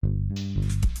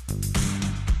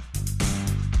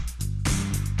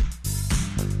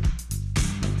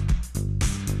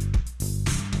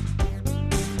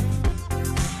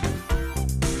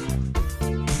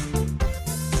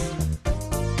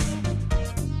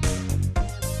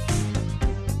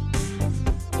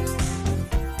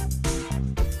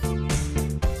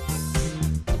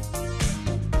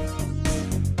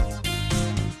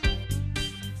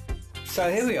So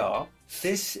here we are.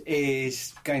 This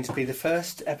is going to be the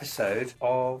first episode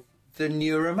of the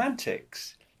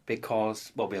Neuromantics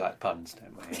because, well, we like puns,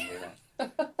 don't we?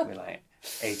 We like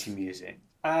 80 music.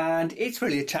 And it's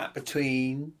really a chat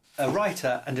between a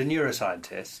writer and a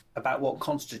neuroscientist about what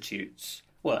constitutes,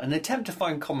 well, an attempt to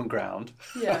find common ground.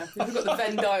 Yeah, we've got the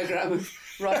Venn diagram of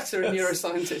writer and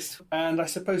neuroscientist. And I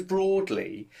suppose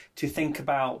broadly to think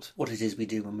about what it is we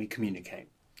do when we communicate,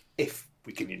 if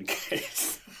we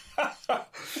communicate.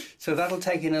 So that'll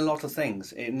take in a lot of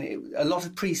things, a lot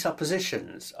of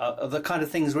presuppositions of the kind of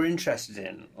things we're interested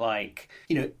in. Like,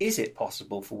 is it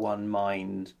possible for one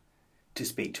mind to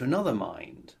speak to another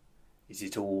mind? Is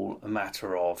it all a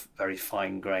matter of very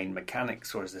fine-grained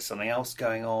mechanics, or is there something else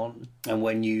going on? And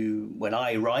when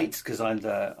I write, because I'm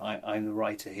the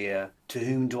writer here, to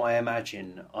whom do I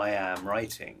imagine I am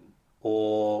writing?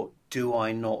 Or do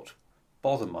I not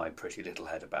bother my pretty little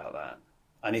head about that?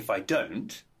 And if I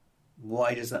don't,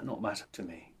 why does that not matter to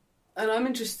me? And I'm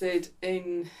interested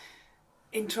in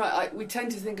we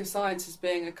tend to think of science as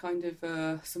being a kind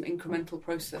of some incremental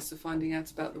process of finding out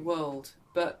about the world,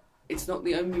 but it's not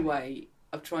the only way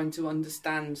of trying to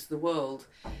understand the world.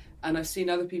 And I've seen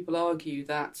other people argue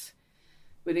that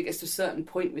when it gets to a certain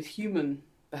point with human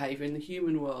behaviour in the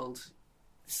human world,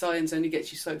 science only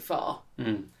gets you so far.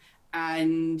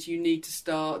 And you need to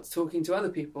start talking to other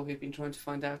people who've been trying to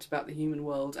find out about the human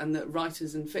world, and that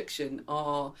writers and fiction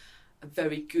are a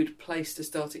very good place to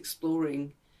start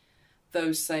exploring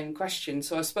those same questions.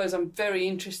 So I suppose I'm very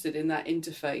interested in that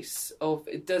interface of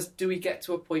do we get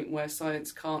to a point where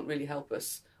science can't really help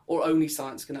us, or only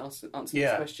science can answer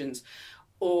these questions?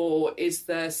 Or is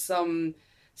there some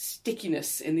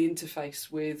stickiness in the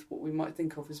interface with what we might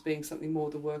think of as being something more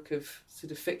the work of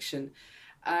sort of fiction?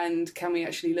 And can we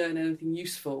actually learn anything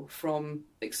useful from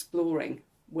exploring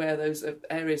where those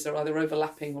areas are either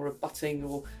overlapping or abutting,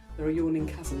 or there are yawning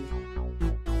chasms?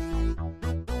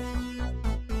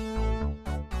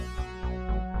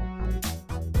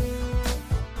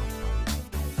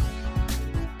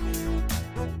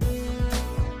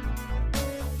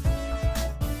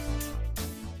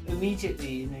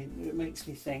 Immediately, it makes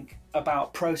me think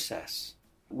about process,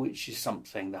 which is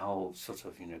something the whole sort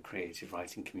of, creative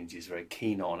writing community is very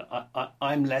keen on.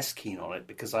 I'm less keen on it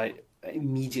because I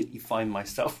immediately find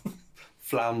myself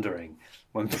floundering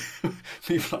when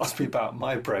people ask me about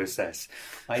my process.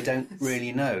 I don't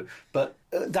really know. But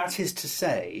that is to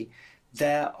say,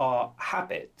 there are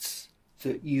habits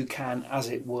that you can, as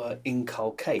it were,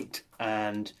 inculcate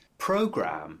and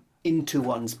program into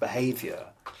one's behaviour.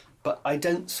 But I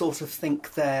don't sort of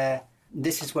think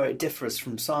this is where it differs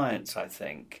from science, I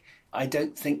think. I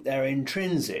don't think they're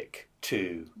intrinsic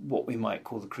to what we might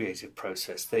call the creative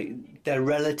process. They're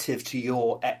relative to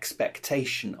your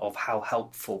expectation of how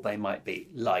helpful they might be.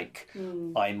 Like,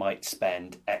 I might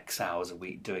spend X hours a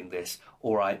week doing this,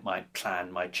 or I might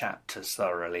plan my chapters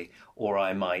thoroughly, or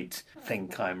I might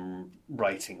think I'm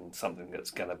writing something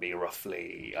that's going to be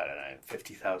roughly,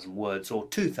 50,000 words or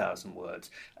 2,000 words,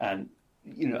 and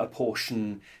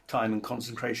apportion time and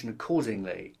concentration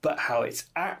accordingly. But how it's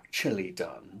actually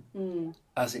done,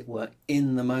 as it were,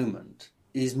 in the moment,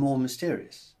 is more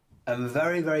mysterious and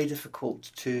very, very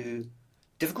difficult to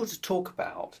talk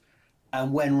about.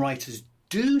 And when writers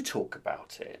do talk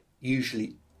about it,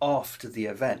 usually after the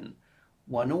event,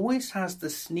 one always has the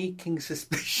sneaking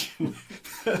suspicion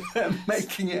that they're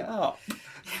making it up.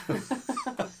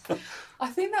 I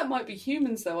think that might be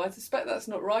humans, though. I suspect that's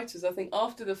not writers. I think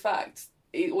after the fact,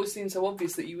 it always seems so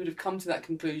obvious that you would have come to that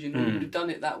conclusion and you would have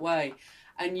done it that way.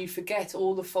 And you forget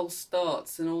all the false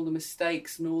starts and all the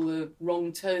mistakes and all the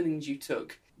wrong turnings you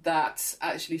took that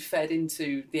actually fed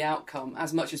into the outcome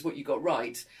as much as what you got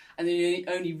right. And then you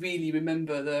only really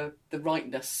remember the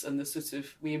rightness and the sort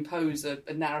of, we impose a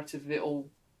narrative of it all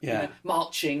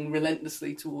marching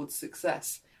relentlessly towards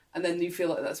success. And then you feel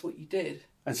like that's what you did.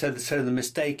 And so the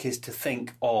mistake is to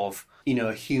think of,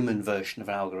 a human version of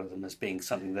an algorithm as being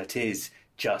something that is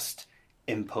just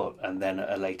input and then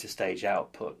at a later stage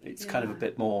output. It's kind of a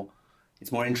bit more,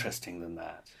 it's more interesting than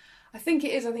that. I think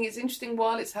it is. I think it's interesting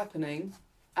while it's happening,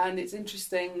 and it's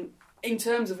interesting in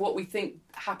terms of what we think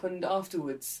happened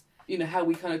afterwards. How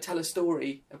we kind of tell a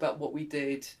story about what we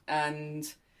did,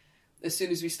 and as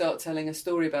soon as we start telling a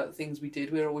story about the things we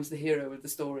did, we're always the hero of the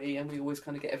story, and we always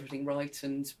kind of get everything right.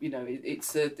 And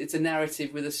it's a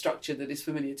narrative with a structure that is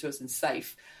familiar to us and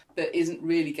safe, that isn't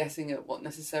really getting at what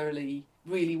necessarily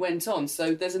really went on.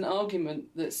 So there's an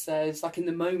argument that says, like, in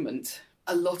the moment,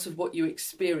 a lot of what you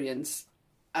experience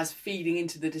as feeding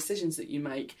into the decisions that you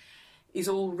make is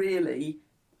all really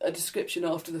a description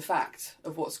after the fact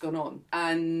of what's gone on.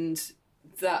 And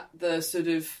that the sort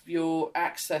of your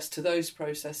access to those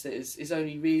processes is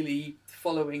only really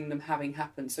following them having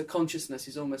happened. So consciousness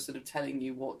is almost sort of telling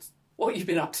you what you've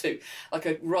been up to, like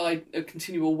a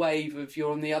continual wave of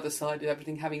you're on the other side of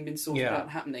everything having been sorted out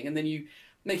and happening, and then you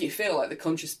make it feel like the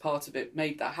conscious part of it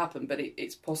made that happen, but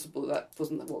it's possible that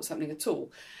wasn't what was happening at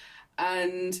all.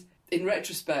 And in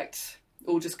retrospect,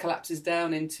 all just collapses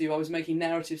down into I was making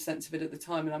narrative sense of it at the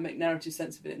time, and I make narrative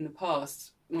sense of it in the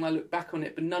past when I look back on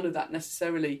it, but none of that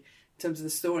necessarily, in terms of the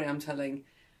story I'm telling,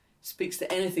 speaks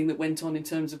to anything that went on in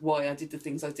terms of why I did the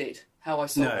things I did, how I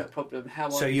solved that problem, how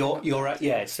so I... you're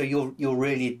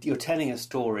telling a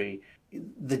story.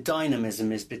 The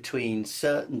dynamism is between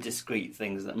certain discrete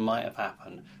things that might have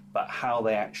happened, but how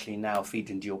they actually now feed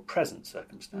into your present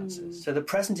circumstances. So the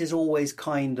present is always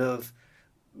kind of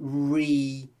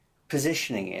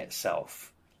repositioning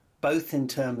itself, both in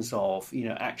terms of,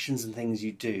 actions and things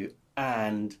you do,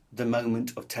 and the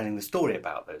moment of telling the story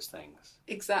about those things.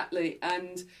 Exactly,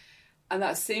 and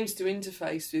that seems to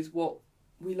interface with what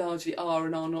we largely are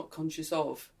and are not conscious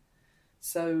of.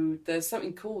 So there's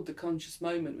something called the conscious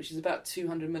moment, which is about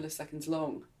 200 milliseconds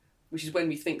long, which is when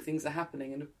we think things are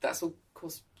happening, and that's all, of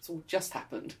course, it's all just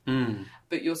happened.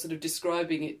 But you're sort of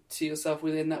describing it to yourself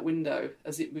within that window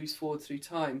as it moves forward through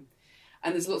time.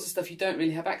 And there's lots of stuff you don't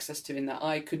really have access to in that.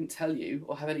 I couldn't tell you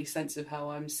or have any sense of how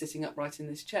I'm sitting upright in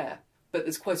this chair. But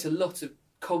there's quite a lot of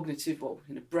cognitive or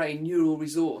brain neural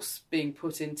resource being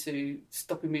put into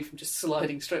stopping me from just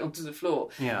sliding straight onto the floor.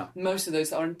 Yeah. Most of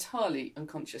those are entirely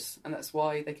unconscious, and that's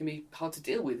why they can be hard to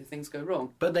deal with if things go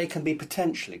wrong. But they can be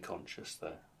potentially conscious,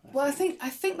 though. I think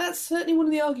that's certainly one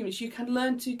of the arguments. You can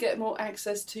learn to get more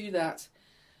access to that.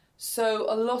 So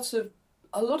a lot of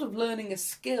learning a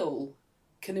skill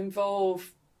can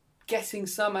involve getting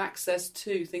some access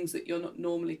to things that you're not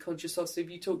normally conscious of. So if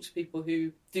you talk to people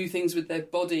who do things with their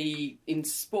body in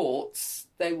sports,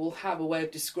 they will have a way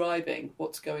of describing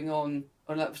what's going on,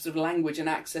 or that sort of language and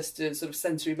access to sort of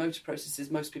sensory motor processes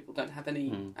most people don't have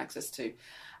any access to.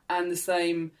 And the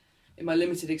same, in my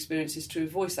limited experience, is true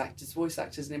of voice actors. Voice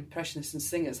actors and impressionists and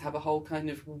singers have a whole kind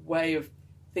of way of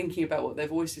thinking about what their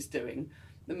voice is doing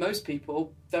that most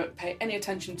people don't pay any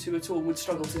attention to at all and would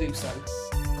struggle to do so.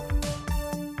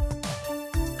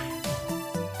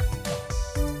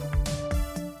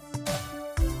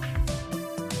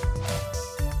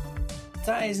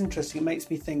 That is interesting. It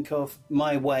makes me think of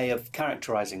my way of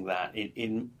characterising that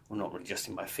well, not really just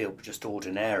in my field, but just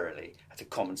ordinarily at a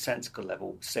commonsensical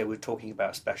level. Say we're talking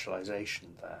about specialisation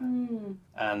there,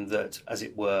 and that, as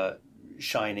it were,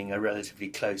 shining a relatively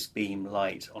close beam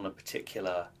light on a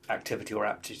particular activity or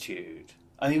aptitude.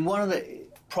 I mean, one of the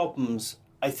problems,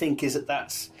 I think, is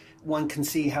that one can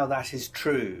see how that is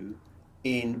true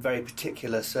in very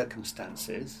particular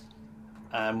circumstances.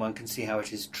 And one can see how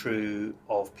it is true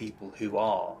of people who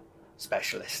are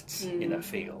specialists in a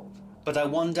field. But I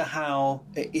wonder how...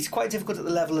 It's quite difficult at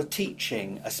the level of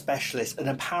teaching a specialist, an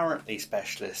apparently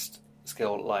specialist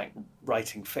skill like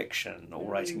writing fiction or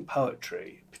writing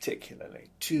poetry, particularly,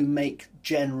 to make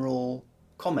general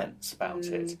comments about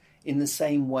it in the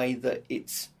same way that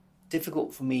it's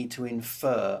difficult for me to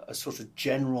infer a sort of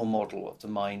general model of the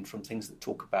mind from things that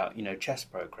talk about, chess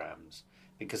programs.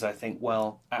 Because I think,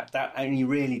 that only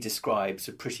really describes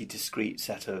a pretty discrete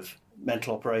set of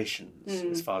mental operations,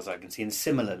 as far as I can see. And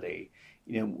similarly,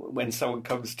 when someone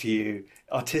comes to you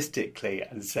artistically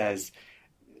and says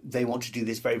they want to do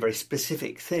this very, very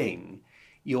specific thing,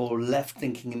 you're left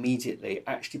thinking immediately,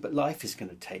 actually, but life is going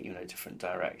to take you in a different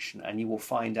direction. And you will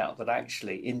find out that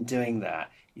actually, in doing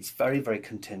that, it's very, very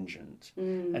contingent.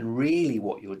 And really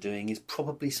what you're doing is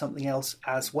probably something else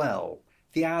as well.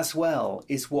 The as well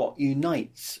is what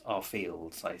unites our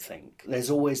fields, I think. There's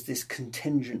always this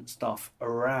contingent stuff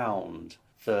around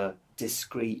the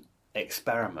discrete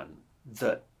experiment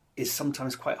that is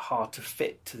sometimes quite hard to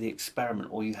fit to the experiment,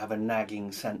 or you have a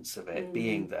nagging sense of it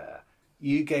being there.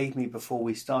 You gave me, before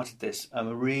we started this, a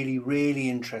really, really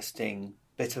interesting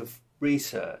bit of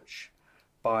research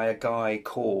by a guy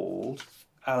called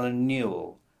Alan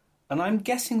Newell. And I'm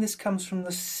guessing this comes from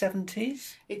the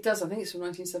 70s? It does. I think it's from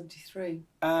 1973.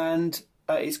 And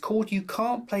it's called You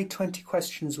Can't Play 20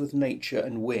 Questions with Nature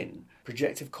and Win,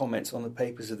 Projective Comments on the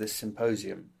Papers of this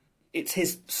Symposium. It's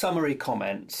his summary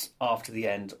comments after the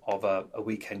end of a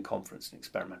weekend conference in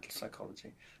experimental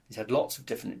psychology. He's had lots of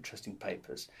different interesting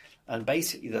papers. And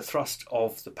basically the thrust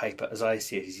of the paper, as I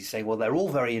see it, is you say, well, they're all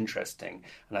very interesting,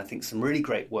 and I think some really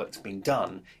great work's been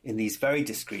done in these very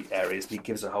discrete areas. And he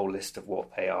gives a whole list of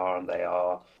what they are, and they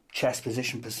are chess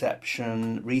position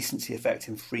perception, recency effect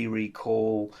in free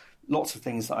recall, lots of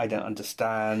things that I don't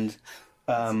understand,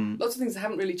 Lots of things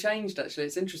haven't really changed, actually.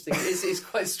 It's interesting. It's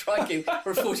quite striking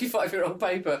for a 45-year-old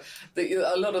paper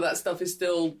that a lot of that stuff is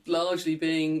still largely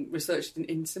being researched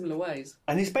in similar ways.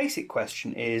 And his basic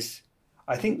question is,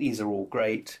 I think these are all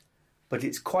great, but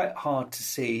it's quite hard to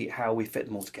see how we fit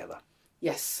them all together.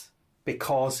 Yes.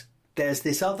 Because there's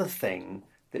this other thing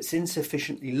that's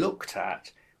insufficiently looked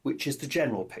at, which is the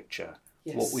general picture.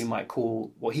 Yes. What we might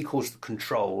call, what he calls the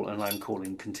control, and I'm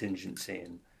calling contingency.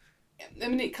 And I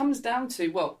mean, it comes down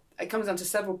to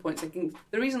several points. I think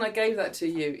the reason I gave that to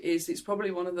you is it's probably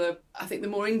one of the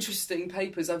more interesting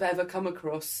papers I've ever come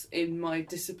across in my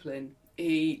discipline.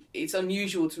 It's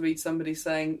unusual to read somebody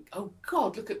saying, "Oh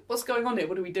God, look at what's going on here.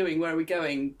 What are we doing? Where are we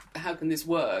going? How can this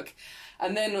work?"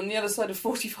 And then on the other side of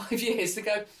 45 years to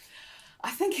go,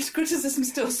 I think his criticism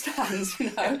still stands.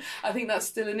 I think that's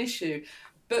still an issue.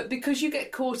 But because you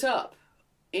get caught up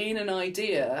in an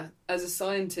idea as a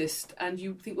scientist and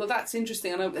you think, well, that's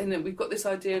interesting, and we've got this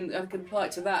idea and I can apply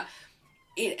it to that,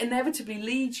 it inevitably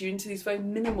leads you into these very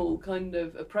minimal kind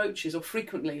of approaches, or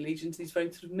frequently leads you into these very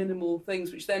sort of minimal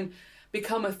things, which then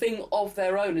become a thing of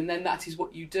their own, and then that is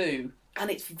what you do.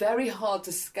 And it's very hard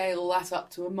to scale that up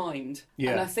to a mind.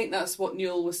 Yeah. And I think that's what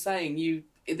Newell was saying.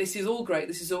 This is all great,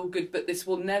 this is all good, but this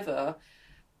will never,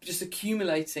 just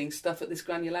accumulating stuff at this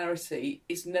granularity,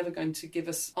 is never going to give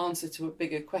us answer to a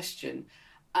bigger question.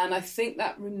 And I think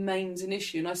that remains an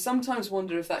issue. And I sometimes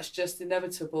wonder if that's just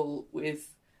inevitable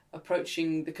with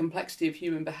approaching the complexity of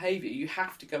human behaviour. You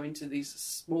have to go into these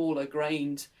smaller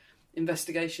grained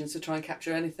investigations to try and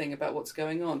capture anything about what's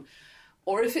going on.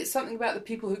 Or if it's something about the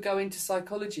people who go into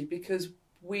psychology, because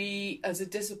we as a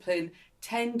discipline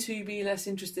tend to be less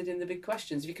interested in the big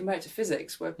questions. If you compare it to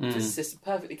physics, where physicists are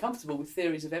perfectly comfortable with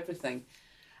theories of everything.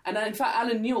 And in fact,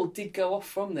 Alan Newell did go off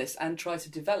from this and try to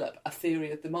develop a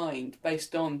theory of the mind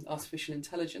based on artificial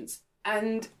intelligence.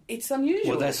 And it's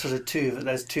unusual. well,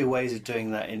 there's two ways of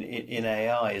doing that in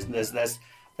AI. Isn't there?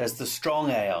 There's the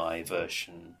strong AI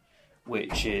version,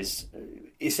 which is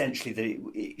essentially that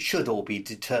it should all be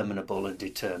determinable and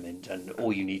determined, and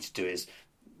all you need to do is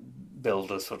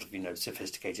build a sort of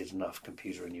sophisticated enough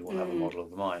computer and you will have a model of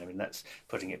the mind. I mean, that's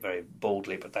putting it very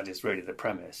boldly, but that is really the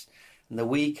premise. And the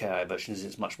weak AI version is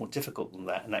it's much more difficult than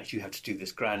that, and actually you have to do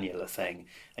this granular thing,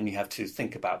 and you have to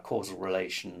think about causal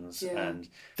relations and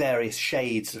various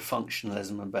shades of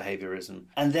functionalism and behaviourism.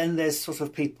 And then there's sort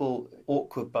of people,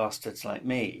 awkward bastards like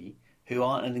me, who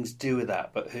aren't anything to do with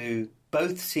that, but who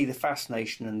both see the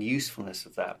fascination and the usefulness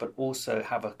of that, but also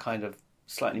have a kind of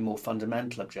slightly more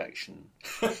fundamental objection.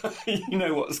 You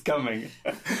know what's coming.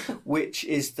 Which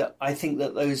is that I think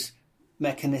that those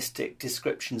mechanistic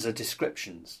descriptions are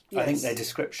descriptions. Yes. I think they're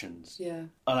descriptions. Yeah.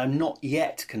 And I'm not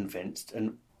yet convinced,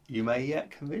 and you may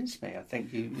yet convince me. I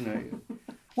think you know...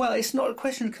 Well, it's not a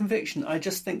question of conviction. I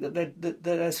just think that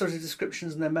they're sort of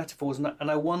descriptions and they're metaphors, and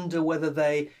I wonder whether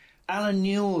they... Alan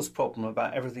Newell's problem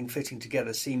about everything fitting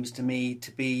together seems to me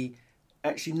to be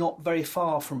actually not very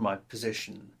far from my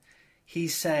position.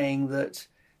 He's saying that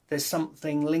there's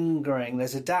something lingering,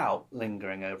 there's a doubt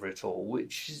lingering over it all,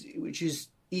 which is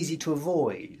easy to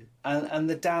avoid. And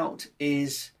the doubt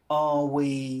is, are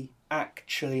we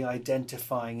actually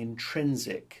identifying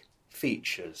intrinsic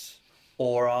features?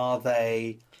 Or are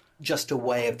they just a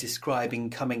way of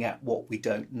describing coming at what we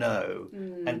don't know?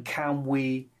 And can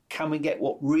we get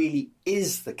what really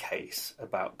is the case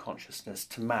about consciousness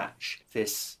to match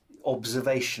this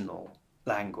observational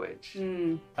language?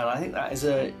 And I think that is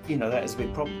a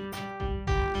big problem.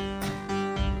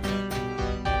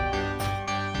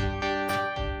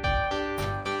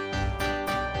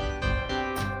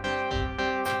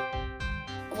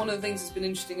 One of the things that's been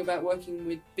interesting about working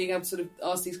with being able to sort of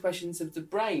ask these questions of the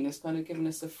brain has kind of given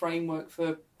us a framework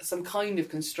for some kind of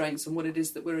constraints on what it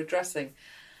is that we're addressing.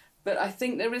 But I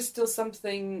think there is still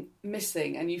something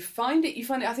missing, and you find it,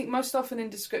 I think, most often in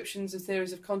descriptions of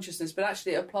theories of consciousness, but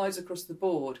actually it applies across the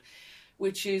board,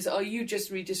 which is, are you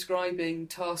just redescribing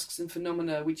tasks and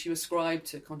phenomena which you ascribe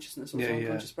to consciousness or to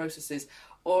unconscious processes,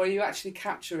 or are you actually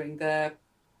capturing their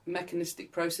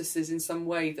mechanistic processes in some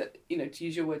way that, to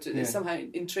use your words, is somehow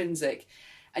intrinsic,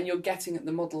 and you're getting at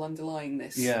the model underlying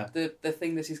this, the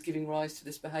thing that is giving rise to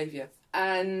this behaviour.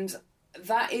 And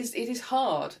it is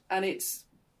hard, and it's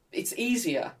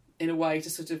easier in a way to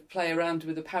sort of play around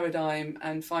with a paradigm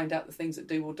and find out the things that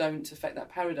do or don't affect that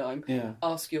paradigm.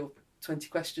 Ask your 20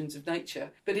 questions of nature.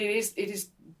 But it is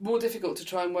more difficult to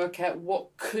try and work out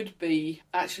what could be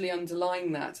actually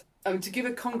underlying that. To give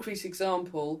a concrete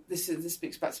example, this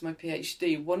speaks back to my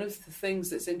PhD. One of the things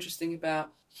that's interesting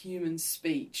about human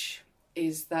speech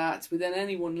is that within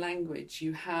any one language,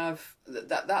 you have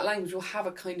that language will have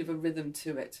a kind of a rhythm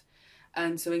to it.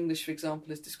 And so English, for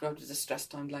example, is described as a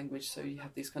stress-timed language. So you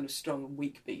have these kind of strong and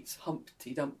weak beats,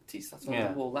 Humpty Dumpty, that's on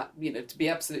the wall. That, you know, to be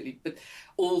absolutely, but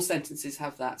all sentences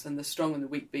have that, and the strong and the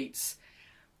weak beats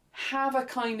have a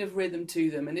kind of rhythm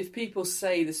to them. And if people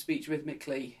say the speech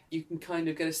rhythmically, you can kind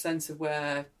of get a sense of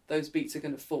where those beats are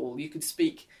going to fall. You could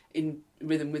speak in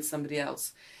rhythm with somebody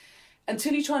else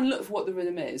until you try and look for what the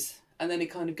rhythm is, and then it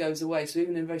kind of goes away. So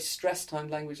even in a very stress-timed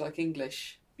language like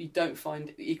English, you don't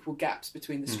find equal gaps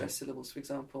between the stress syllables, for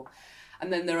example.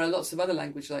 And then there are lots of other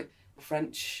language like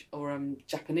French or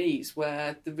Japanese,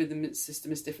 where the rhythm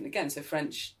system is different again. So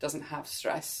French doesn't have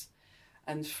stress,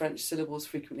 and French syllables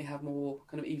frequently have more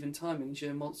kind of even timing,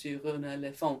 je, monsieur, renard,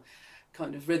 l'éléphant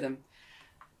kind of rhythm.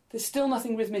 There's still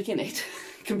nothing rhythmic in it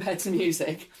compared to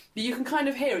music, but you can kind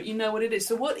of hear it, you know what it is.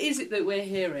 So what is it that we're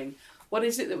hearing? What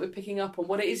is it that we're picking up on?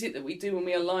 What is it that we do when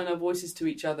we align our voices to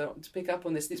each other to pick up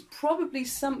on this? It's probably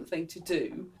something to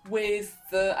do with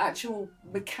the actual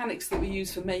mechanics that we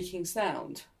use for making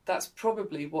sound. That's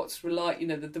probably what's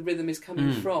that the rhythm is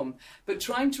coming from. But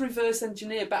trying to reverse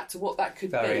engineer back to what that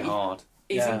could Very be hard.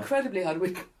 is incredibly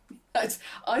hard.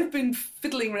 I've been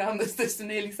fiddling around this for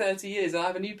nearly 30 years. I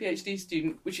have a new PhD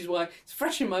student, which is why it's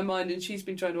fresh in my mind, and she's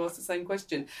been trying to ask the same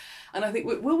question. And I think,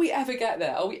 will we ever get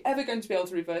there? Are we ever going to be able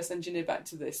to reverse engineer back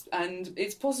to this? And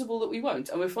it's possible that we won't.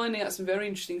 And we're finding out some very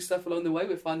interesting stuff along the way.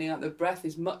 We're finding out that breath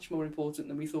is much more important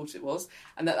than we thought it was,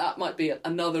 and that might be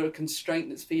another constraint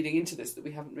that's feeding into this that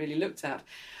we haven't really looked at.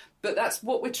 But that's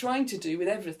what we're trying to do with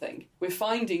everything. We're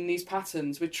finding these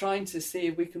patterns. We're trying to see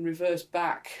if we can reverse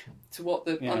back to what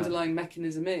the underlying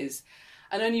mechanism is.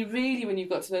 And only really when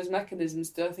you've got to those mechanisms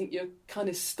do I think you're kind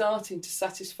of starting to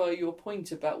satisfy your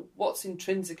point about what's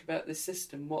intrinsic about this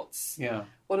system, what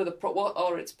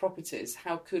are its properties,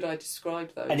 how could I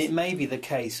describe those? And it may be the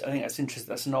case, I think that's interesting,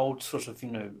 that's an old sort of,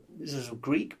 this is a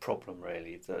Greek problem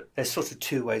really, that there's sort of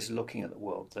two ways of looking at the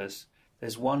world. There's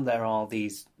one,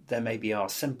 there maybe are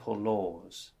simple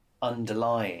laws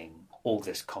underlying all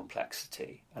this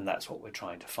complexity, and that's what we're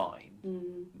trying to find.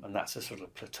 And that's a sort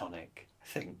of Platonic, I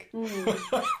think.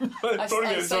 I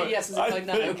say yes as if I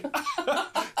know.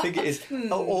 I think it is.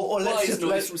 Or let's just...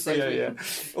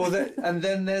 and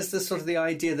then there's the sort of the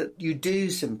idea that you do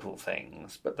simple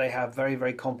things, but they have very,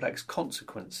 very complex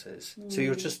consequences. So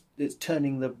it's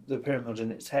turning the pyramid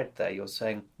in its head there. You're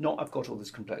saying, not I've got all this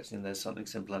complexity and there's something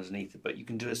simple underneath it, but you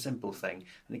can do a simple thing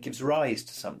and it gives rise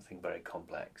to something very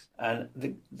complex. And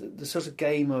the sort of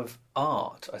game of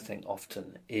art, I think,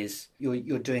 often is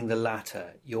you're doing the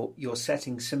latter. You're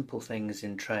setting simple things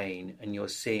in train and you're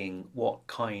seeing what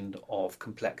kind of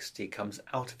complexity comes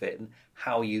out of it and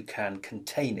how you can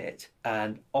contain it.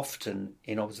 And often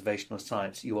in observational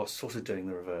science, you are sort of doing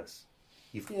the reverse.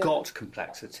 You've got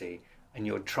complexity and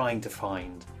you're trying to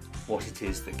find what it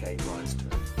is that gave rise to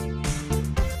it.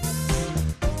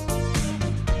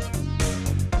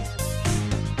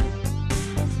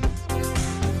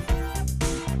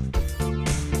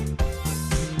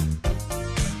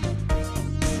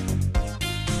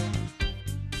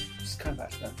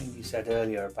 Said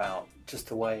earlier about just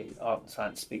the way art and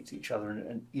science speak to each other,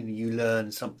 and you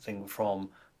learn something from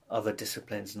other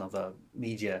disciplines and other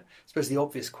media. I suppose the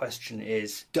obvious question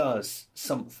is, does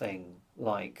something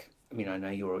like, I know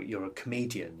you're a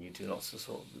comedian, you do lots of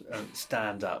sort of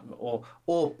stand up or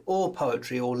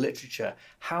poetry or literature.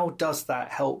 How does that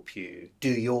help you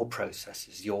do your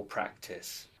processes, your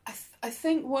practice? I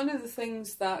think one of the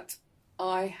things that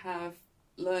I have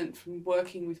learned from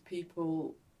working with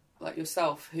people like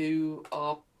yourself, who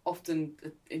are often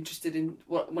interested in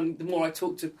the more I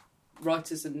talk to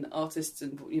writers and artists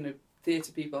and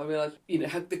theatre people, I realise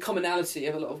have the commonality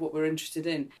of a lot of what we're interested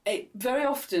in. It very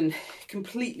often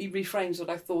completely reframes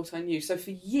what I thought I knew. So for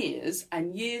years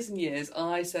and years and years,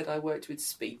 I said I worked with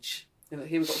speech. Here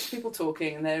we've got people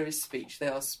talking, and there is speech. They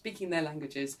are speaking their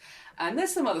languages, and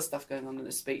there's some other stuff going on in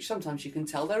a speech. Sometimes you can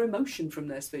tell their emotion from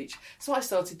their speech. So I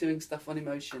started doing stuff on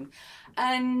emotion,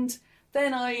 and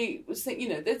then I was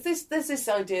thinking, there's this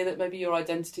idea that maybe your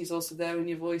identity is also there in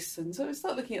your voice, and so I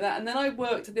started looking at that. And then I had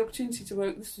the opportunity to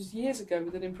work, this was years ago,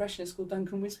 with an impressionist called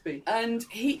Duncan Wisby. And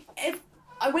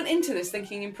I went into this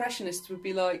thinking impressionists would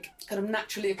be like kind of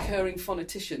naturally occurring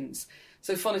phoneticians.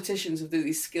 So phoneticians have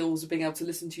these skills of being able to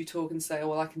listen to you talk and say, oh,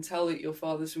 well, I can tell that your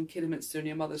father's from Kidderminster and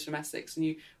your mother's from Essex, and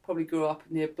you probably grew up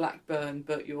near Blackburn,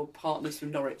 but your partner's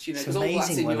from Norwich. It's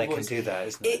amazing when they can do that,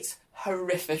 isn't it? It's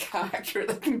horrific how accurate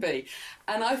they can be.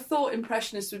 And I thought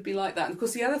impressionists would be like that. And of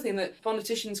course, the other thing that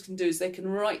phoneticians can do is they can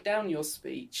write down your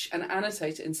speech and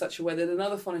annotate it in such a way that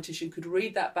another phonetician could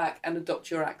read that back and adopt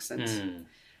your accent.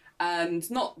 and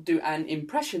not do an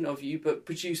impression of you, but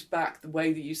produce back the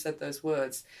way that you said those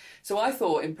words. So I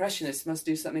thought Impressionists must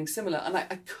do something similar, and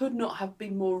I could not have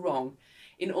been more wrong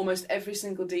in almost every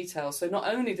single detail. So not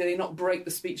only do they not break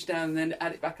the speech down and then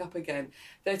add it back up again,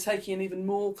 they're taking an even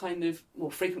more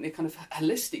frequently a kind of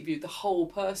holistic view, the whole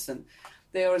person.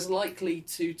 They are as likely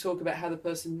to talk about how the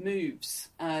person moves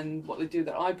and what they do with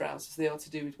their eyebrows as they are to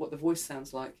do with what the voice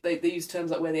sounds like. They use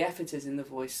terms like where the effort is in the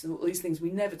voice, and all these things we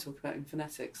never talk about in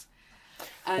phonetics.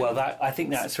 And I think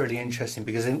that's really interesting,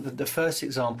 because in the first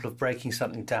example of breaking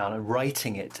something down and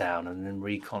writing it down and then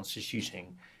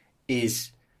reconstituting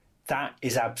is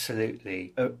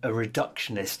absolutely a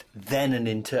reductionist, then an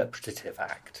interpretative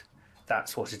act.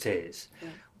 That's what it is. Yeah.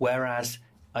 Whereas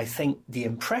I think the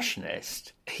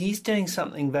Impressionist, he's doing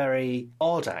something very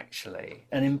odd, actually.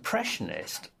 An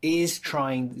Impressionist is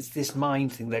this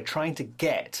mind thing, they're trying to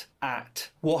get at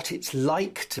what it's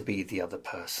like to be the other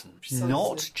person, precisely.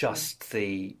 Not just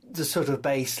the sort of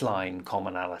baseline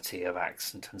commonality of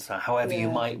accent and so, however you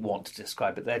might want to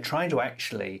describe it. They're trying to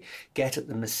actually get at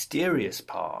the mysterious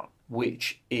part,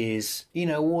 which is,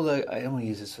 all the, I don't want to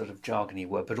use a sort of jargony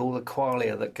word, but all the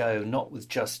qualia that go not with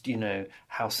just,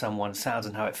 how someone sounds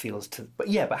and how it feels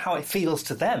but how it feels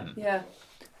to them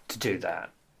to do that.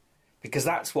 Because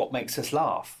that's what makes us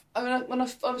laugh. I mean, when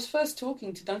I was first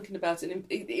talking to Duncan about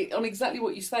it, on exactly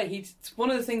what you say,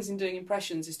 one of the things in doing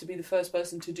impressions is to be the first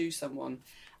person to do someone.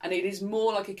 And it is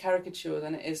more like a caricature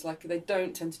than it is like, they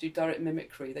don't tend to do direct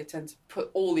mimicry. They tend to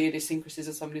put all the idiosyncrasies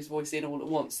of somebody's voice in all at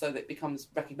once so that it becomes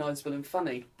recognisable and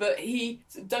funny. But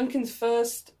Duncan's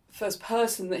first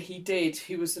person that he did,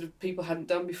 who was sort of people hadn't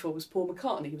done before, was Paul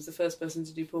McCartney. He was the first person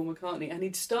to do Paul McCartney. And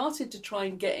he'd started to try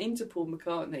and get into Paul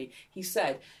McCartney, he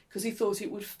said, because he thought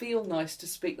it would feel nice to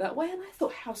speak that way. And I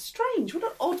thought, how strange, what an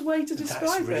odd way to describe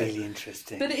it. That's really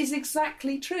interesting. But it is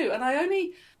exactly true. And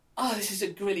this is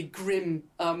a really grim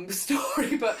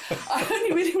story, but I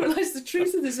only really realised the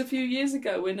truth of this a few years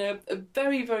ago when a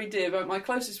very, very dear, my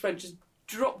closest friend, just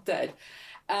dropped dead.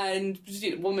 And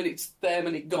 1 minute's there, 1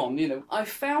 minute gone, I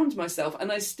found myself,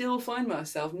 and I still find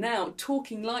myself now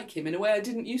talking like him in a way I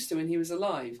didn't used to when he was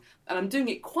alive. And I'm doing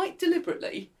it quite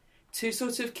deliberately to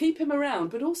sort of keep him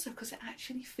around, but also because it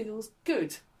actually feels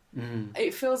good. Mm.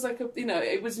 It feels like,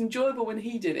 it was enjoyable when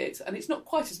he did it, and it's not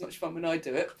quite as much fun when I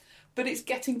do it, but it's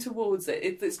getting towards it.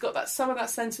 It's got some of that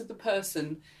sense of the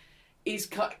person is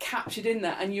captured in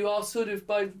that, and you are sort of,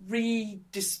 by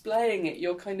re-displaying it,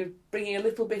 you're kind of bringing a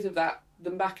little bit of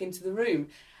them back into the room.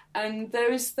 And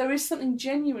there is something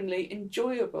genuinely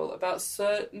enjoyable about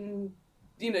certain,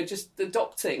 just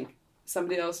adopting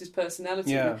somebody else's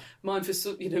personality. Yeah. Mine for,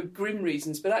 grim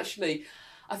reasons, but actually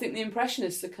I think the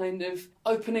Impressionists are kind of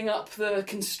opening up the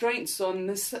constraints on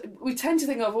this. We tend to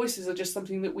think our voices are just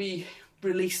something that we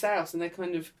release out, and they're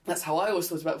kind of, that's how I always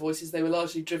thought about voices. They were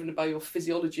largely driven by your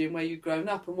physiology and where you'd grown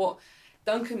up. And what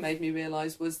Duncan made me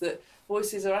realise was that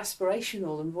voices are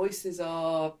aspirational and voices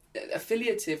are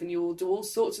affiliative, and you'll do all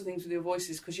sorts of things with your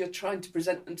voices because you're trying to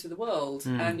present them to the world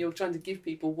and you're trying to give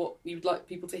people what you'd like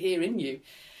people to hear in you.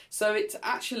 So it's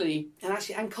actually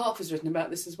Anne Clark has written about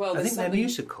this as well. I think they're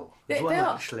musical as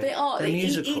well, actually. They are. They're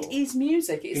musical. It is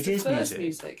music. It's the first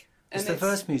music. It's the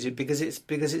first music because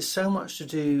it's so much to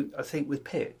do, I think, with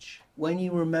pitch. When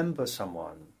you remember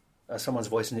someone's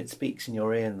voice and it speaks in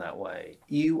your ear in that way,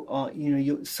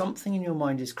 something in your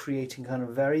mind is creating kind of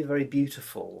very, very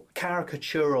beautiful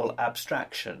caricatural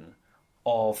abstraction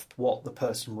of what the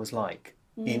person was like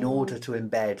in order to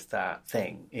embed that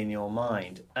thing in your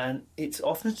mind. And it's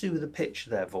often to do with the pitch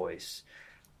of their voice.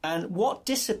 And what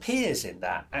disappears in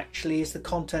that actually is the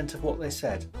content of what they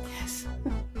said. Yes.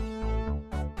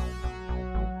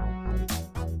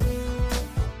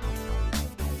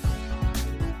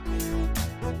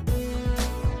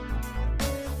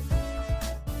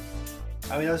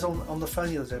 I mean, I was on the phone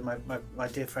the other day with my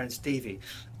dear friend Stevie,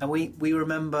 and we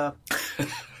remember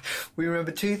we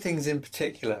remember two things in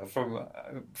particular from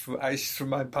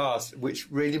my past,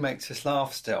 which really makes us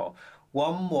laugh still.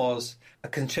 One was a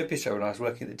contributor when I was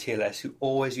working at the TLS who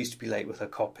always used to be late with her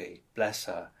copy, bless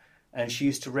her. And she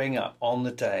used to ring up on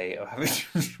the day of having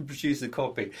to produce the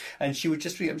copy, and she would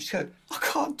just ring up and she'd go, "I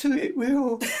can't do it,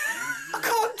 Will. I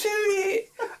can't do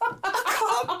it. I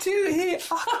can't do it.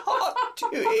 I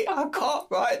can't do it. I can't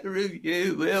write the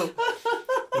review, Will."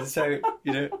 And so,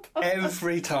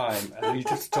 every time, and you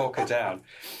just talk her down.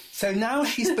 So now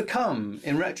she's become,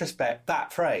 in retrospect,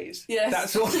 that phrase. Yes.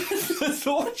 That's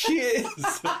all she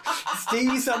is.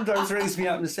 Stevie sometimes rings me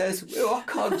up and says, "Will, I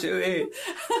can't do it."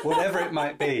 Whatever it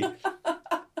might be.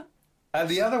 And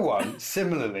the other one,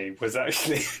 similarly, was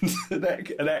actually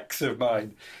an ex of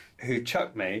mine who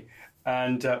chucked me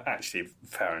And actually,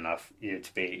 fair enough,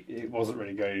 it wasn't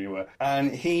really going anywhere.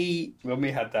 And when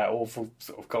we had that awful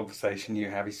sort of conversation you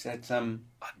have, he said, I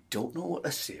don't know what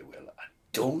to say, Will. I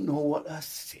don't know what to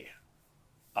say.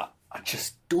 I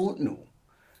just don't know.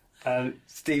 And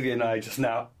Stevie and I just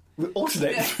now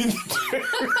alternate between the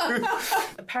two.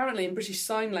 Apparently, in British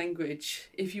Sign Language,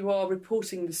 if you are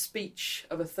reporting the speech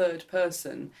of a third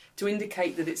person to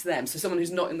indicate that it's them, so someone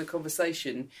who's not in the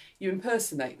conversation, you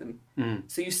impersonate them.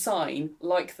 So you sign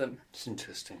like them. It's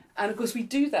interesting. And of course, we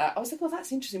do that. I was like, well,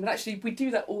 that's interesting, but actually, we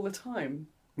do that all the time.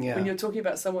 Yeah. When you're talking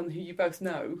about someone who you both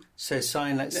know. So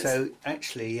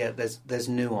actually, there's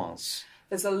nuance.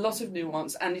 There's a lot of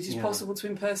nuance, and it is possible to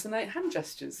impersonate hand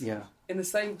gestures. Yeah. In the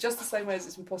same way as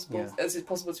it's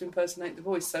possible to impersonate the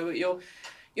voice. So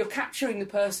you're capturing the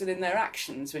person in their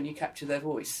actions when you capture their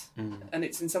voice, and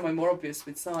it's in some way more obvious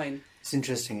with sign. It's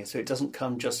interesting. So it doesn't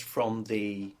come just from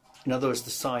in other words, the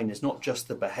sign is not just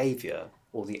the behaviour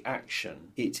or the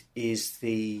action. It's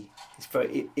the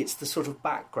sort of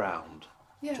background.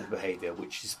 To the behaviour,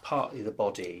 which is partly the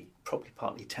body, probably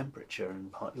partly temperature,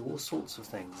 and partly all sorts of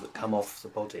things that come off the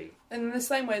body. And in the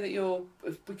same way that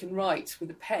if we can write with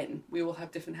a pen, we all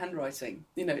have different handwriting.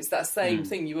 It's that same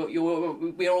thing.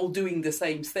 We are all doing the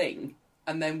same thing,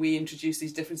 and then we introduce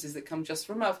these differences that come just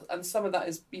from us. And some of that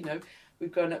is,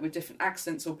 we've grown up with different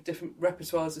accents or different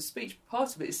repertoires of speech.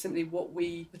 Part of it is simply what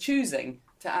we are choosing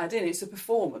to add in. It's a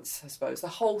performance, I suppose. The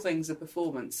whole thing's a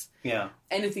performance. Yeah.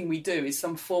 Anything we do is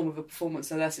some form of a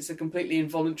performance, unless it's a completely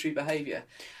involuntary behaviour.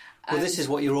 Well, this is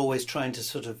what you're always trying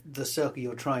to the circle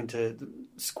you're trying to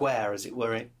square, as it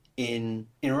were, in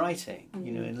writing.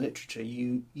 In literature,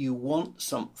 you want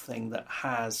something that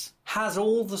has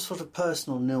all the sort of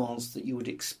personal nuance that you would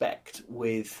expect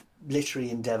with literary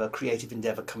endeavour, creative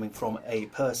endeavour coming from a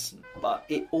person, but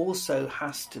it also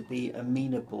has to be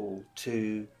amenable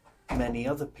to many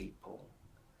other people.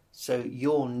 So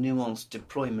your nuanced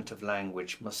deployment of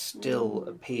language must still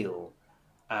appeal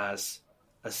as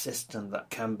a system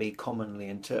that can be commonly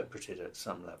interpreted at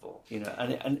some level,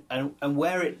 and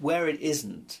where it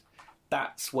isn't,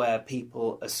 that's where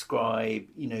people ascribe,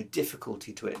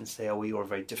 difficulty to it and say, oh, you're a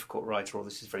very difficult writer, or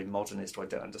this is very modernist, or I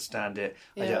don't understand it.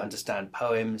 Yeah. I don't understand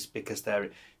poems because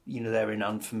they're in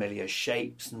unfamiliar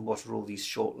shapes, and what are all these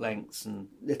short lengths and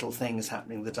little things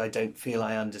happening that I don't feel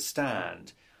I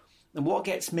understand. And what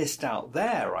gets missed out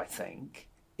there, I think,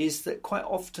 is that quite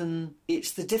often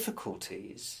it's the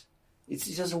difficulties. It's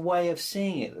just a way of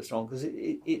seeing it that's wrong, because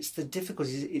it's the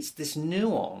difficulties, it's this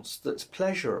nuance that's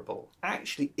pleasurable.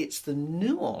 Actually, it's the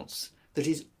nuance that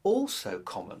is also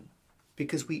common,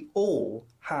 because we all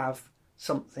have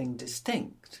something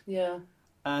distinct. Yeah.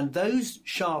 And those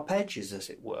sharp edges, as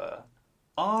it were,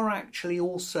 are actually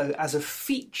also, as a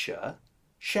feature,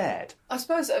 shared. I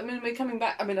suppose, we're coming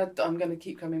back, I'm going to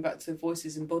keep coming back to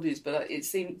voices and bodies, but it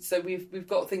seems, so we've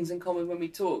got things in common when we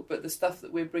talk, but the stuff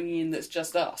that we're bringing in that's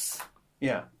just us.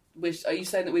 Yeah. Are you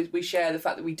saying that we share the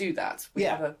fact that we do that?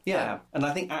 Yeah. And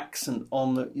I think accent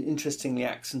on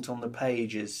the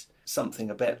page is something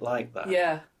a bit like that.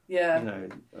 Yeah.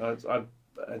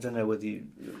 I don't know whether you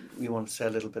want to say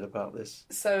a little bit about this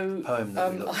poem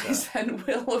that we looked at. I sent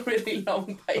Will a really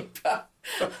long paper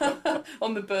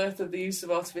on the birth of the use of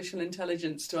artificial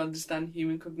intelligence to understand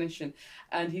human cognition,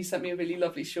 and he sent me a really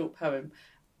lovely short poem,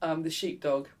 The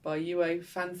Sheepdog by Yue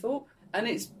Fanthorpe, and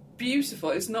it's beautiful.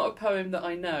 It's not a poem that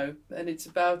I know, and it's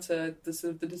about the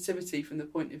nativity from the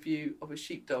point of view of a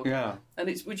sheepdog. Yeah. And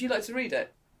would you like to read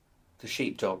it? The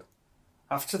Sheepdog.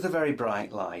 After the very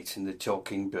bright light and the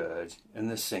talking bird and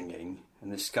the singing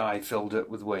and the sky filled up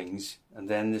with wings and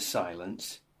then the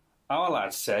silence, our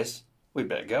lad says, "We'd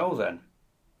better go then."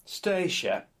 "Stay,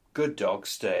 Shep. Good dog,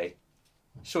 stay."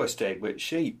 So I stayed with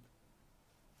sheep.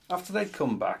 After they'd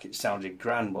come back, it sounded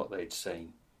grand what they'd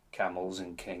seen. Camels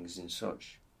and kings and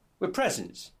such. With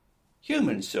presents.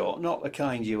 Human sort, not the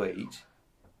kind you eat.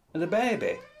 And the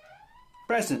baby.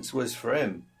 Presents was for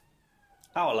him.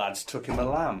 Our lads took him a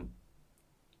lamb.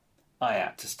 I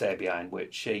had to stay behind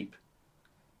with sheep.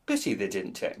 Pity they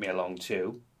didn't take me along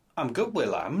too. I'm good with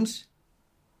lambs.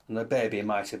 And the baby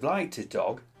might have liked a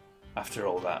dog, after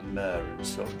all that myrrh and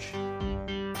such.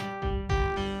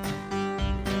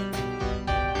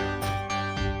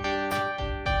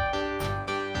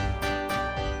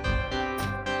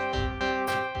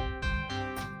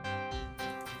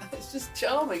 It's just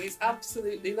charming. It's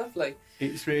absolutely lovely.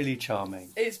 It's really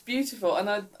charming. It's beautiful, and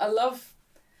I love...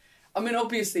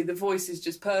 obviously the voice is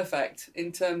just perfect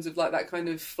in terms of like that kind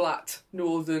of flat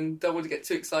northern, don't want to get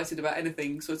too excited about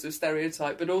anything sort of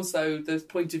stereotype, but also the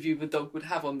point of view the dog would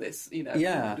have on this,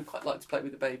 Yeah. would quite like to play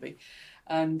with the baby.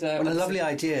 And what a lovely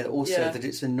idea also Yeah. that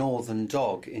it's a northern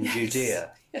dog in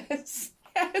Judea. Yes.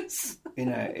 You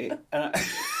know,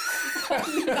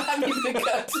 That hadn't even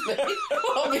occurred to me.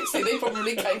 Well, obviously, they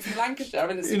probably came from Lancashire. I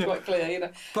mean, it's quite clear, you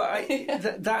know.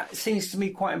 But that seems to me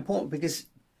quite important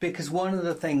because one of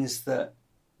the things that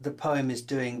the poem is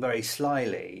doing very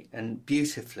slyly and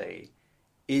beautifully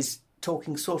is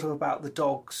talking sort of about the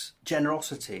dog's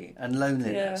generosity and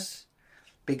loneliness,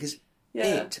 because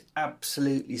it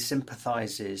absolutely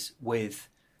sympathises with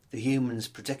the human's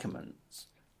predicaments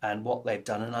and what they've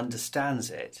done and understands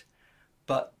it.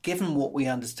 But given what we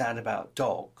understand about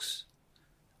dogs,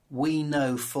 we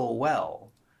know full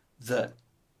well that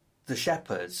the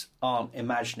shepherds aren't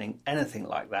imagining anything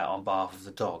like that on behalf of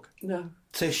the dog. No.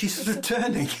 So she's sort of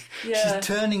turning, she's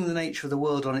turning the nature of the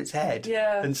world on its head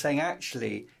and saying,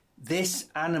 actually, this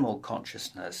animal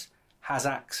consciousness has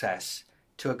access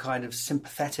to a kind of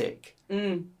sympathetic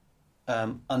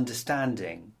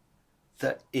understanding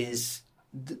that is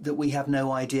that we have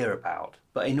no idea about.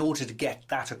 But in order to get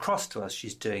that across to us,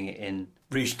 she's doing it in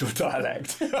regional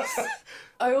dialect.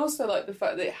 I also like the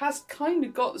fact that it has kind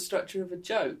of got the structure of a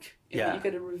joke. You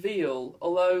get a reveal,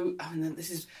 although this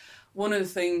is one of the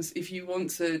things, if you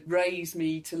want to raise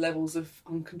me to levels of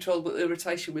uncontrollable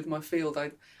irritation with my field,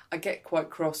 I get quite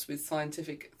cross with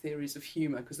scientific theories of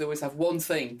humour because they always have one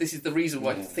thing. This is the reason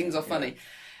why things are funny.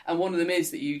 And one of them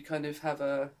is that you kind of have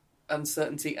a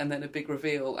uncertainty and then a big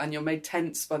reveal, and you're made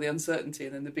tense by the uncertainty,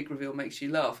 and then the big reveal makes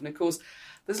you laugh. And of course,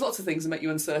 there's lots of things that make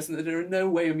you uncertain that are in no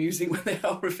way amusing when they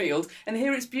are revealed. And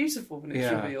here it's beautiful when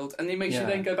it's revealed, and it makes you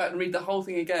then go back and read the whole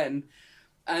thing again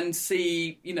and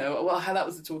see, how that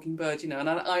was the talking bird, And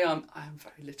I am a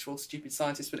very literal, stupid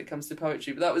scientist when it comes to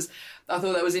poetry, but I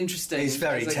thought that was interesting. It's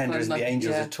very tender, isn't The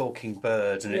Angel's a talking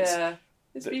bird, and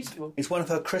it's beautiful. It's one of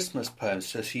her Christmas poems.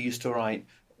 So she used to write.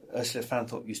 Ursula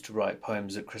Fanthorpe used to write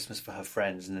poems at Christmas for her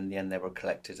friends, and in the end they were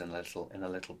collected in a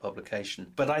little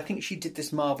publication. But I think she did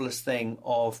this marvellous thing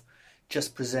of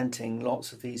just presenting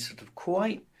lots of these sort of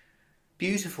quite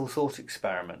beautiful thought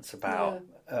experiments about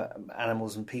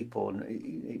animals and people,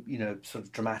 and sort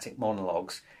of dramatic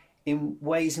monologues in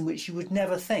ways in which you would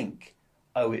never think,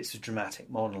 oh, it's a dramatic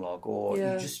monologue, or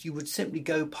you would simply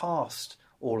go past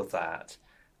all of that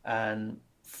and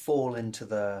fall into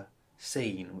the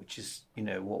scene, which is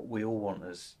what we all want.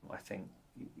 As I think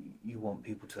you want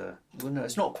people to, well, no,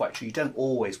 it's not quite true. You don't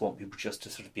always want people just to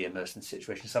sort of be immersed in the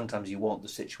situation. Sometimes you want the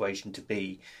situation to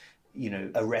be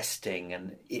arresting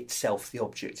and itself the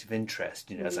object of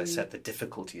interest. As I said, the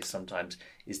difficulty is sometimes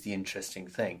the interesting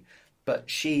thing. But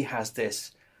she has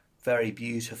this very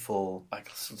beautiful, like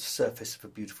sort of surface of a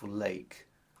beautiful lake.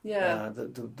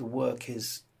 The work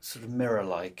is sort of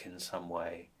mirror-like in some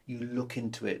way. You look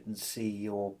into it and see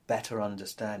your better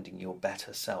understanding, your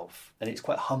better self. And it's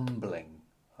quite humbling.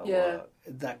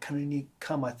 That can only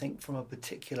come, I think, from a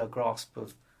particular grasp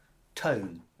of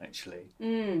tone, actually.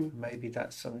 Maybe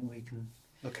that's something we can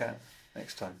look at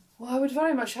next time. Well, I would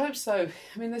very much hope so.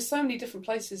 I mean, there's so many different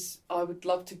places I would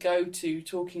love to go to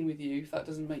talking with you, if that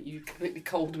doesn't make you completely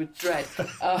cold with dread.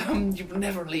 You will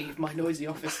never leave my noisy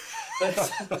office.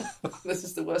 But this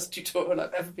is the worst tutorial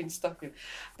I've ever been stuck in.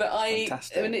 But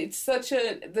Fantastic. I mean, it's such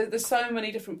there's so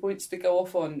many different points to go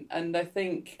off on, and I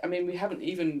think, we haven't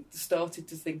even started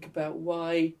to think about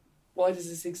why does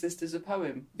this exist as a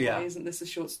poem? Why isn't this a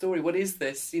short story? What is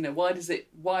this?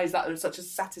 Why is that such a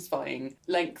satisfying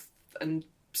length and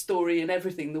story and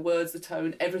everything, the words, the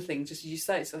tone, everything, just as you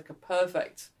say, it's like a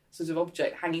perfect sort of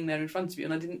object hanging there in front of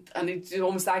you, and it's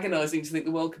almost agonising to think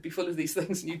the world could be full of these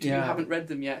things and you haven't read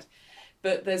them yet.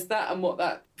 But there's that, and what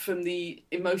that, from the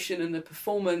emotion and the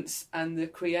performance and the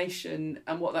creation,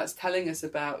 and what that's telling us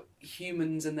about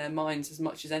humans and their minds as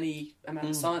much as any amount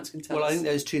of science can tell us. Well, I think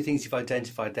those two things you've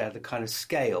identified there, the kind of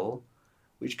scale,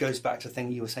 which goes back to the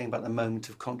thing you were saying about the moment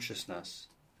of consciousness,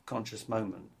 the conscious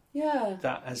moment. Yeah.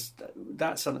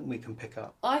 That's something we can pick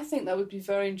up. I think that would be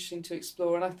very interesting to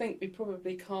explore, and I think we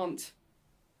probably can't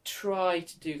try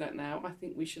to do that now. I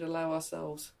think we should allow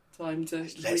ourselves time to...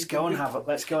 Let's go and have a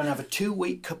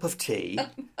 2-week cup of tea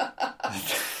and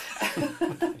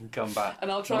come back. And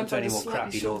I'll try and find a more slightly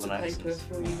crappy shorter Northern paper accents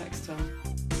for you next time.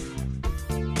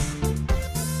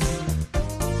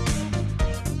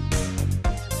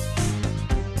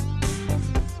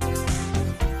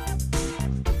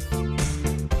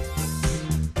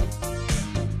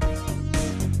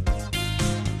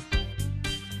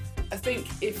 I think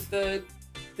if the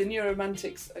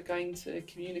neuromantics are going to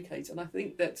communicate, and I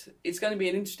think that it's going to be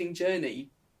an interesting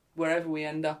journey wherever we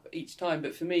end up each time,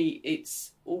 but for me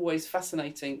it's always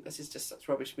fascinating. This is just such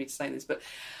rubbish for me to say this, but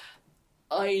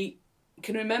I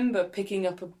can remember picking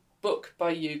up book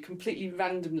by you completely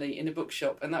randomly in a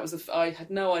bookshop, and that was I had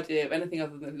no idea of anything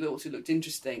other than it looked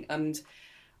interesting, and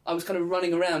I was kind of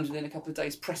running around within a couple of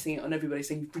days pressing it on everybody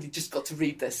saying, you've really just got to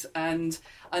read this. And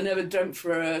I never dreamt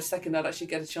for a second I'd actually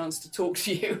get a chance to talk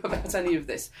to you about any of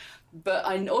this. But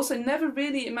I also never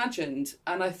really imagined,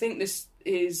 and I think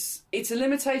it's a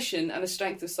limitation and a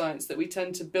strength of science, that we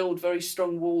tend to build very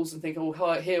strong walls and think, oh,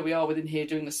 here we are within here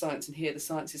doing the science, and here the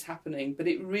science is happening. But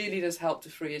it really does help to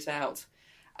free it out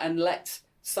and let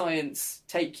science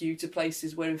take you to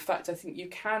places where, in fact, I think you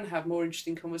can have more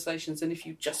interesting conversations than if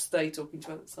you just stay talking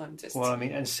to other scientists. Well, I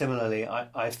mean, and similarly,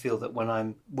 I feel that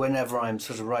whenever I'm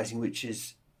sort of writing, which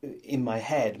is in my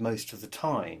head most of the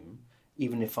time,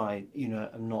 even if I,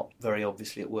 am not very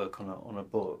obviously at work on a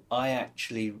book, I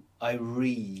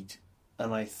read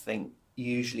and I think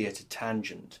usually at a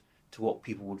tangent to what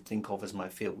people would think of as my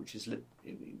field, which is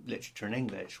literature in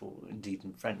English, or indeed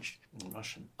in French and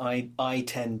Russian. I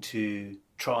tend to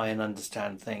try and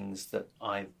understand things that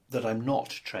I'm not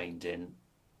trained in,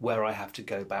 where I have to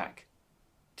go back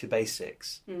to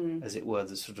basics, as it were,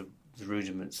 the sort of the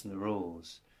rudiments and the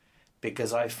rules,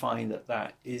 because I find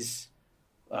that is,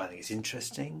 I think it's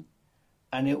interesting,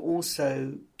 and it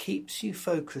also keeps you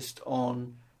focused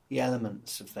on the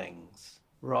elements of things,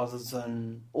 rather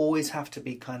than always have to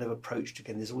be kind of approached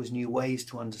again. There's always new ways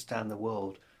to understand the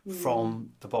world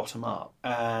from the bottom up.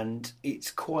 And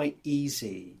it's quite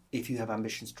easy, if you have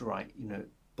ambitions to write,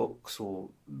 books or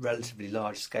relatively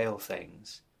large-scale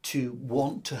things, to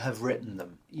want to have written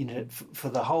them, for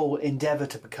the whole endeavour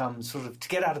to become sort of, to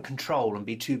get out of control and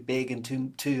be too big and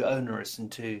too onerous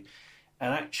and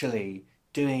actually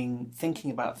thinking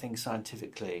about things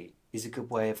scientifically is a good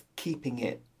way of keeping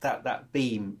it, that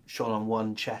beam shone on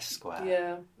one chest square.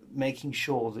 Yeah. Making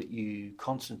sure that you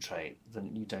concentrate, that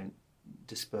you don't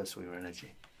disperse all your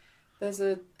energy. There's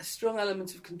a strong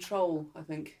element of control, I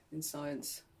think, in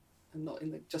science, and not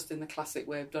just in the classic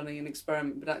way of running an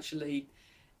experiment, but actually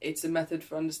it's a method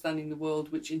for understanding the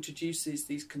world which introduces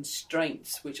these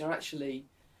constraints, which are actually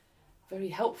very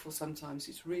helpful sometimes.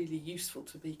 It's really useful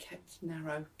to be kept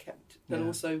narrow, but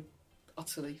also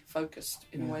utterly focused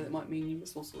in a way that might mean you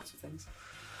miss all sorts of things.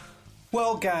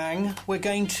 Well, gang, we're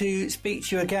going to speak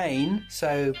to you again,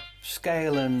 so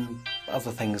scale and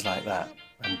other things like that,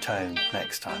 and tone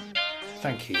next time.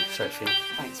 Thank you, Sophie.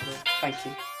 Thanks, Will. Thank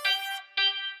you.